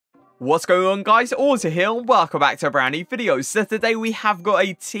What's going on, guys? Auzio here and welcome back to a brand new video. So today we have got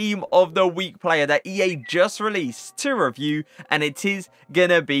a team of the week player that EA just released to review, and it is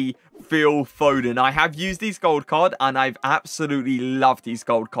gonna be Phil Foden. I have used his gold card and I've absolutely loved his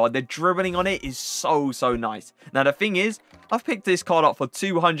gold card. The dribbling on it is so nice. Now the thing is, I've picked this card up for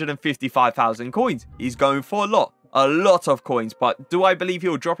 255,000 coins. He's going for a lot of coins, but do I believe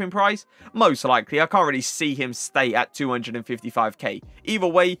he'll drop in price? Most likely. I can't really see him stay at 255k. Either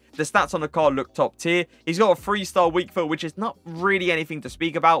way, the stats on the card look top tier. He's got a 3-star weak foot, which is not really anything to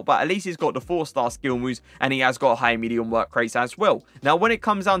speak about, but at least he's got the 4-star skill moves, and he has got high medium work rates as well. Now, when it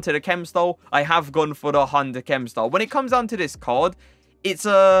comes down to the chem style, I have gone for the Honda chem style. When it comes down to this card, it's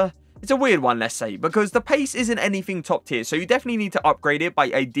a weird one, let's say, because the pace isn't anything top tier, so you definitely need to upgrade it by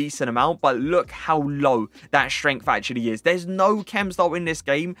a decent amount, but look how low that strength actually is. There's no chem style in this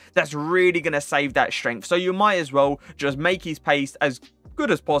game that's really going to save that strength, so you might as well just make his pace as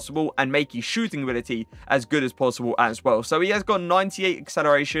good as possible and make his shooting ability as good as possible as well. So he has got 98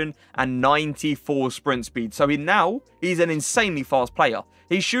 acceleration and 94 sprint speed, so he's an insanely fast player.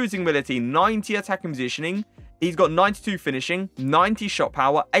 His shooting ability, 90 attack and positioning. He's got 92 finishing, 90 shot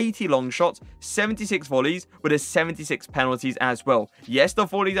power, 80 long shots, 76 volleys with a 76 penalties as well. Yes, the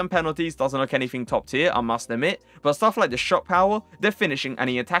volleys and penalties doesn't look anything top tier, I must admit, but stuff like the shot power, the finishing and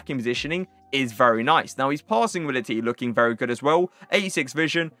the attacking positioning is very nice. Now, his passing ability looking very good as well. 86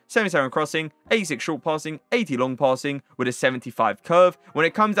 vision, 77 crossing, 86 short passing, 80 long passing with a 75 curve. When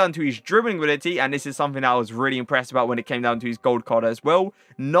it comes down to his dribbling ability, and this is something that I was really impressed about when it came down to his gold card as well,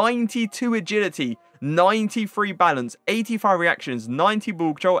 92 agility, 93 balance, 85 reactions, 90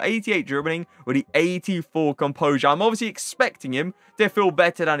 ball control, 88 dribbling with the 84 composure. I'm obviously expecting him to feel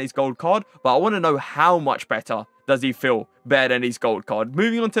better than his gold card, but I want to know how much better does he feel better than his gold card.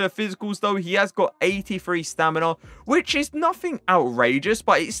 Moving on to the physicals though, he has got 83 stamina, which is nothing outrageous,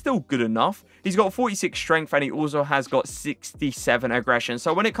 but it's still good enough. He's got 46 strength and he also has got 67 aggression.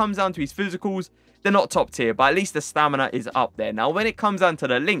 So when it comes down to his physicals, they're not top tier, but at least the stamina is up there. Now when it comes down to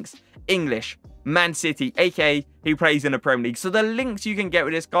the links, English, Man City, aka he plays in the Premier League. So the links you can get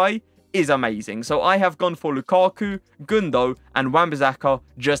with this guy is amazing. So I have gone for Lukaku, Gundo, and Wan-Bissaka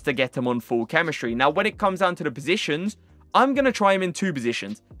just to get him on full chemistry. Now, when it comes down to the positions, I'm going to try him in 2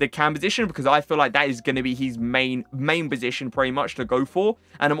 positions. The cam position, because I feel like that is going to be his main position pretty much to go for.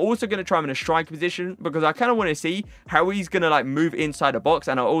 And I'm also going to try him in a striker position because I kind of want to see how he's going to like move inside the box.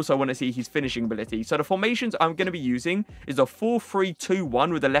 And I also want to see his finishing ability. So the formations I'm going to be using is a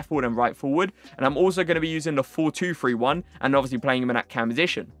 4-3-2-1 with the left forward and right forward. And I'm also going to be using the 4-2-3-1 and obviously playing him in that cam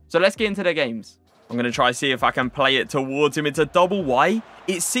position. So let's get into the games. I'm going to try to see if I can play it towards him. It's a double Y.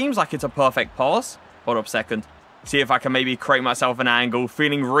 It seems like it's a perfect pass. Hold up a second. See if I can maybe create myself an angle.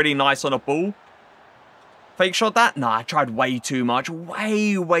 Feeling really nice on a ball. Fake shot that? Nah, I tried way too much.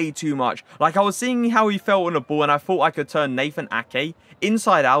 Way too much. Like, I was seeing how he felt on the ball, and I thought I could turn Nathan Ake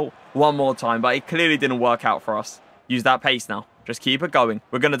inside out one more time, but it clearly didn't work out for us. Use that pace now. Just keep it going.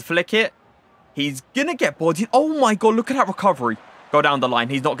 We're going to flick it. He's going to get bodied. Oh my god, look at that recovery. Go down the line.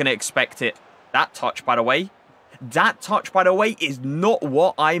 He's not going to expect it. That touch, by the way. That touch, by the way, is not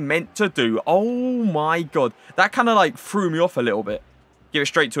what I meant to do. Oh my god. That kind of like threw me off a little bit. Give it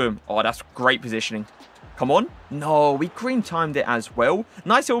straight to him. Oh, that's great positioning. Come on. No, we green timed it as well.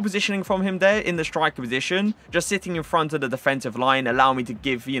 Nice little positioning from him there in the striker position. Just sitting in front of the defensive line. Allow me to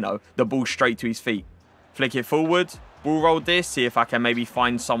give, you know, the ball straight to his feet. Flick it forward. Ball roll this. See if I can maybe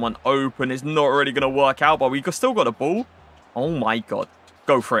find someone open. It's not really going to work out, but we still got the ball. Oh my god.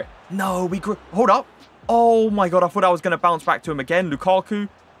 Go for it. No, hold up. Oh my god, I thought I was going to bounce back to him again. Lukaku.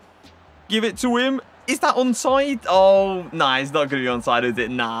 Give it to him. Is that onside? Oh, nah, it's not going to be onside, is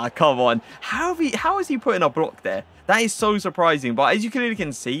it? Nah, come on. How is he putting a block there? That is so surprising. But as you clearly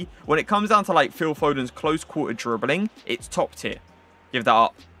can see, when it comes down to like Phil Foden's close quarter dribbling, it's top tier. Give that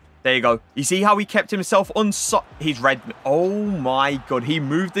up. There you go. You see how he kept himself on he's read. Oh my god, he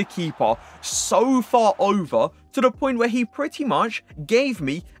moved the keeper so far over to the point where he pretty much gave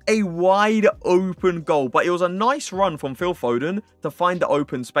me a wide open goal. But it was a nice run from Phil Foden to find the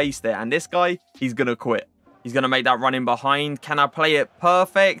open space there. And this guy, he's going to quit. He's going to make that run in behind. Can I play it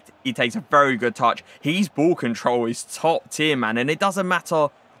perfect? He takes a very good touch. His ball control is top tier, man. And it doesn't matter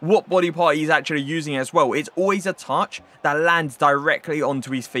what body part he's actually using as well. It's always a touch that lands directly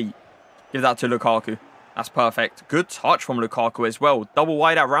onto his feet. Give that to Lukaku. That's perfect. Good touch from Lukaku as well. Double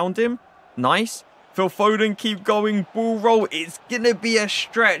wide around him. Nice. Phil Foden, keep going. Ball roll. It's going to be a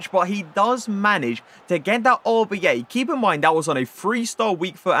stretch, but he does manage to get that RBA. Keep in mind, that was on a 3-star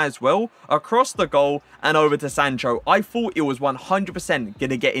weak foot as well. Across the goal and over to Sancho. I thought it was 100% going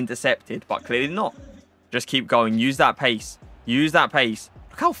to get intercepted, but clearly not. Just keep going. Use that pace. Use that pace.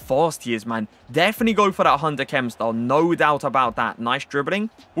 Look how fast he is, man. Definitely go for that Hunter Chem style. No doubt about that. Nice dribbling.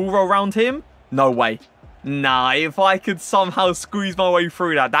 Ball roll around him. No way. Nah, if I could somehow squeeze my way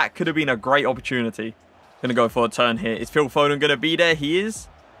through that, that could have been a great opportunity. Gonna go for a turn here. Is Phil Foden gonna be there? He is.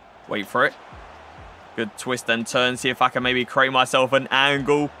 Wait for it. Good twist and turn. See if I can maybe create myself an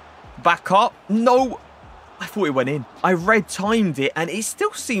angle. Back up. No. I thought it went in. I red timed it and it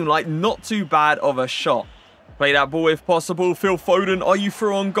still seemed like not too bad of a shot. Play that ball if possible. Phil Foden, are you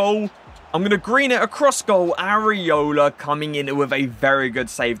through on goal? I'm going to green it across goal. Areola coming in with a very good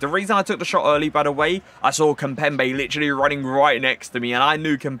save. The reason I took the shot early, by the way, I saw Kimpembe literally running right next to me. And I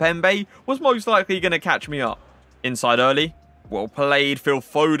knew Kimpembe was most likely going to catch me up. Inside early. Well played, Phil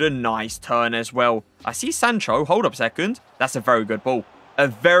Foden. Nice turn as well. I see Sancho. Hold up a second. That's a very good ball. A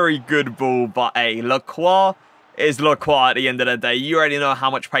very good ball, but a LAKEY is LAKEY at the end of the day. You already know how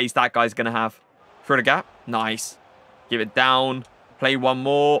much pace that guy's going to have. Through the gap. Nice. Give it down. Play one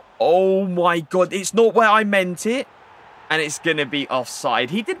more. Oh my god. It's not where I meant it. And it's going to be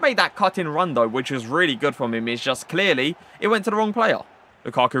offside. He did make that cut-in run, though, which was really good from him. It's just clearly it went to the wrong player.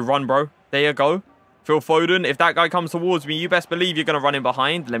 Lukaku, run, bro. There you go. Phil Foden, if that guy comes towards me, you best believe you're going to run in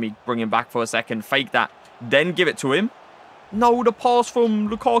behind. Let me bring him back for a second. Fake that. Then give it to him. No, the pass from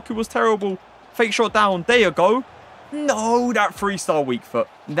Lukaku was terrible. Fake shot down. There you go. No, that freestyle weak foot.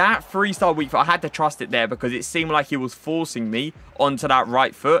 That freestyle weak foot. I had to trust it there because it seemed like he was forcing me onto that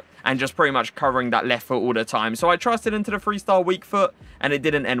right foot and just pretty much covering that left foot all the time. So I trusted into the freestyle weak foot and it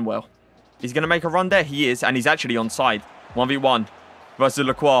didn't end well. He's going to make a run there. He is. And he's actually onside. 1v1 versus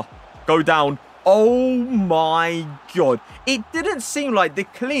LAKEY. Go down. Oh my god. It didn't seem like the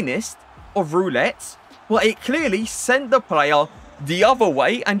cleanest of roulettes. Well, it clearly sent the player the other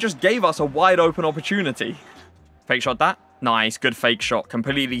way and just gave us a wide open opportunity. Fake shot that. Nice. Good fake shot.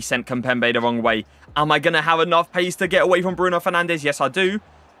 Completely sent Kimpembe the wrong way. Am I going to have enough pace to get away from Bruno Fernandes? Yes, I do.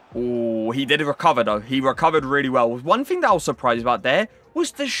 Oh, he did recover, though. He recovered really well. One thing that I was surprised about there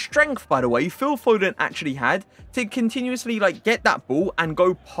was the strength, by the way, Phil Foden actually had to continuously, like, get that ball and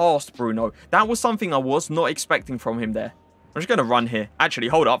go past Bruno. That was something I was not expecting from him there. I'm just going to run here. Actually,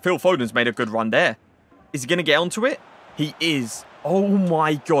 hold up. Phil Foden's made a good run there. Is he going to get onto it? He is. Oh,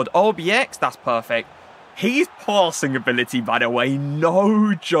 my God. RBX, that's perfect. His passing ability, by the way,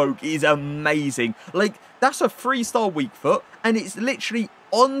 no joke, is amazing. Like, that's a freestyle weak foot, and it's literally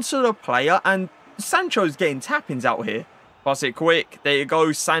onto the player, and Sancho's getting tap-ins out here. Pass it quick. There you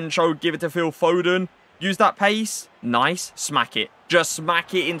go, Sancho. Give it to Phil Foden. Use that pace. Nice. Smack it. Just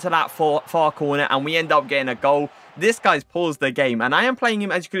smack it into that far corner, and we end up getting a goal. This guy's paused the game, and I am playing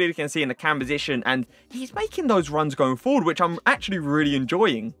him, as you clearly can see, in the cam position, and he's making those runs going forward, which I'm actually really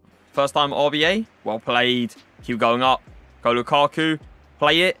enjoying. First time RBA. Well played. Keep going up. Go Lukaku.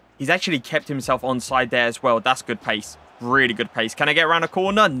 Play it. He's actually kept himself onside there as well. That's good pace. Really good pace. Can I get around a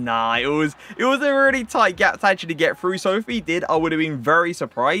corner? Nah, it was a really tight gap to actually get through. So if he did, I would have been very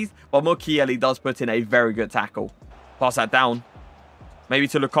surprised. But Mohr does put in a very good tackle. Pass that down. Maybe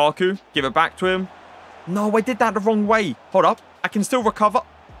to Lukaku. Give it back to him. No, I did that the wrong way. Hold up. I can still recover.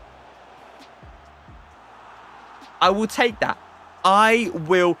 I will take that. I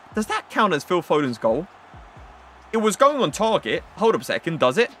will. Does that count as Phil Foden's goal? It was going on target. Hold up a second.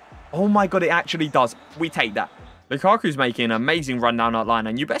 Does it? Oh my god, it actually does. We take that. Lukaku's making an amazing run down that line,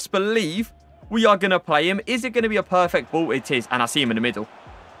 and you best believe we are going to play him. Is it going to be a perfect ball? It is, and I see him in the middle.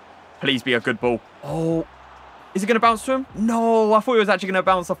 Please be a good ball. Oh, is it going to bounce to him? No, I thought it was actually going to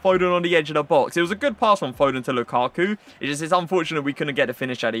bounce to Foden on the edge of the box. It was a good pass from Foden to Lukaku. It's unfortunate we couldn't get the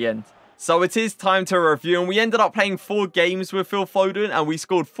finish at the end. So it is time to review, and we ended up playing 4 games with Phil Foden, and we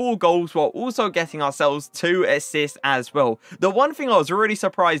scored 4 goals while also getting ourselves 2 assists as well. The one thing I was really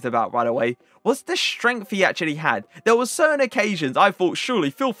surprised about, by the way, was the strength he actually had. There were certain occasions I thought surely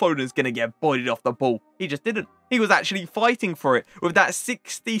Phil Foden's going to get bodied off the ball. He just didn't. He was actually fighting for it with that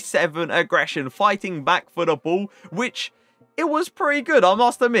 67 aggression, fighting back for the ball, which it was pretty good, I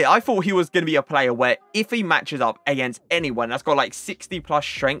must admit. I thought he was going to be a player where if he matches up against anyone that's got like 60 plus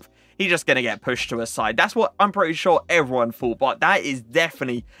strength, he's just going to get pushed to a side. That's what I'm pretty sure everyone thought, but that is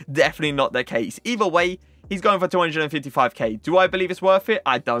definitely not the case. Either way, he's going for 255k. Do I believe it's worth it?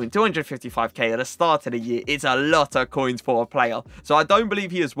 I don't. 255k at the start of the year is a lot of coins for a player. So I don't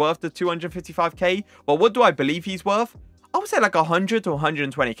believe he is worth the 255k, but what do I believe he's worth? I would say like 100 to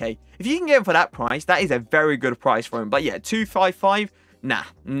 120k. If you can get him for that price, that is a very good price for him. But yeah, 255, nah,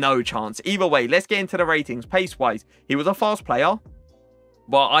 no chance. Either way, let's get into the ratings. Pace-wise, he was a fast player.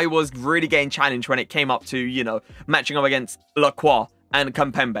 But I was really getting challenged when it came up to, you know, matching up against LAKEY. and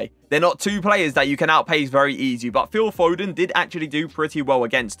Kimpembe. They're not two players that you can outpace very easy, but Phil Foden did actually do pretty well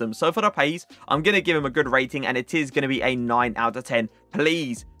against them. So for the pace, I'm going to give him a good rating, and it is going to be a 9 out of 10.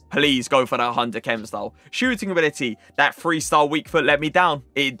 Please go for that 100 chem style. Shooting ability, that freestyle weak foot let me down.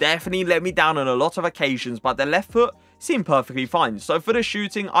 It definitely let me down on a lot of occasions, but the left foot seemed perfectly fine. So for the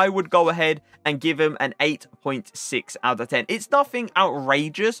shooting, I would go ahead and give him an 8.6 out of 10. It's nothing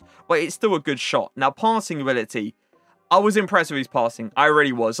outrageous, but it's still a good shot. Now, passing ability, I was impressed with his passing. I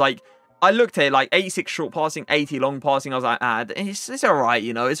really was. Like, I looked at it like 86 short passing, 80 long passing. I was like, it's all right,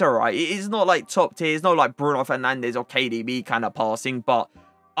 you know, it's all right. It's not like top tier. It's not like Bruno Fernandes or KDB kind of passing, but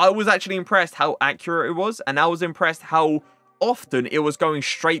I was actually impressed how accurate it was, and I was impressed how often it was going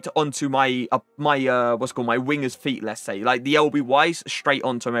straight onto my my winger's feet, let's say, like the LBYs straight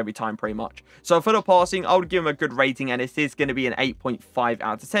onto him every time pretty much. So for the passing, I would give him a good rating, and it is going to be an 8.5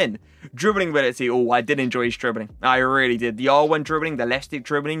 out of 10. Dribbling ability, oh, I did enjoy his dribbling. I really did. The R1 dribbling, the left stick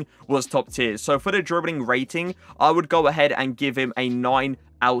dribbling was top tier. So for the dribbling rating, I would go ahead and give him a 9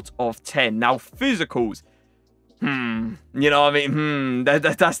 out of 10. Now, physicals, you know what I mean?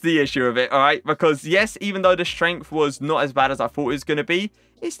 That's the issue of it, all right? Because, yes, even though the strength was not as bad as I thought it was going to be,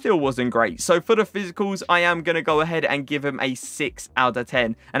 it still wasn't great. So, for the physicals, I am going to go ahead and give him a 6 out of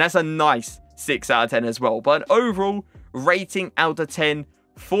 10. And that's a nice 6 out of 10 as well. But overall, rating out of 10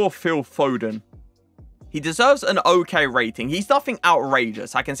 for Phil Foden. He deserves an okay rating. He's nothing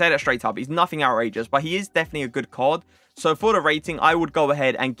outrageous. I can say that straight up. He's nothing outrageous, but he is definitely a good card. So for the rating, I would go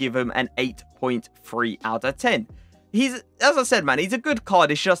ahead and give him an 8.3 out of 10. He's, as I said, man, he's a good card.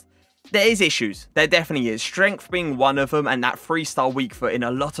 It's just, there is issues. There definitely is. Strength being one of them, and that freestyle weak foot in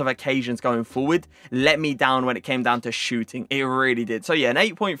a lot of occasions going forward let me down when it came down to shooting. It really did. So yeah, an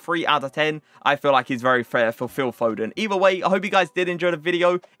 8.3 out of 10, I feel like is very fair for Phil Foden. Either way, I hope you guys did enjoy the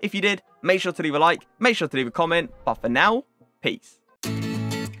video. If you did, make sure to leave a like, make sure to leave a comment. But for now, peace.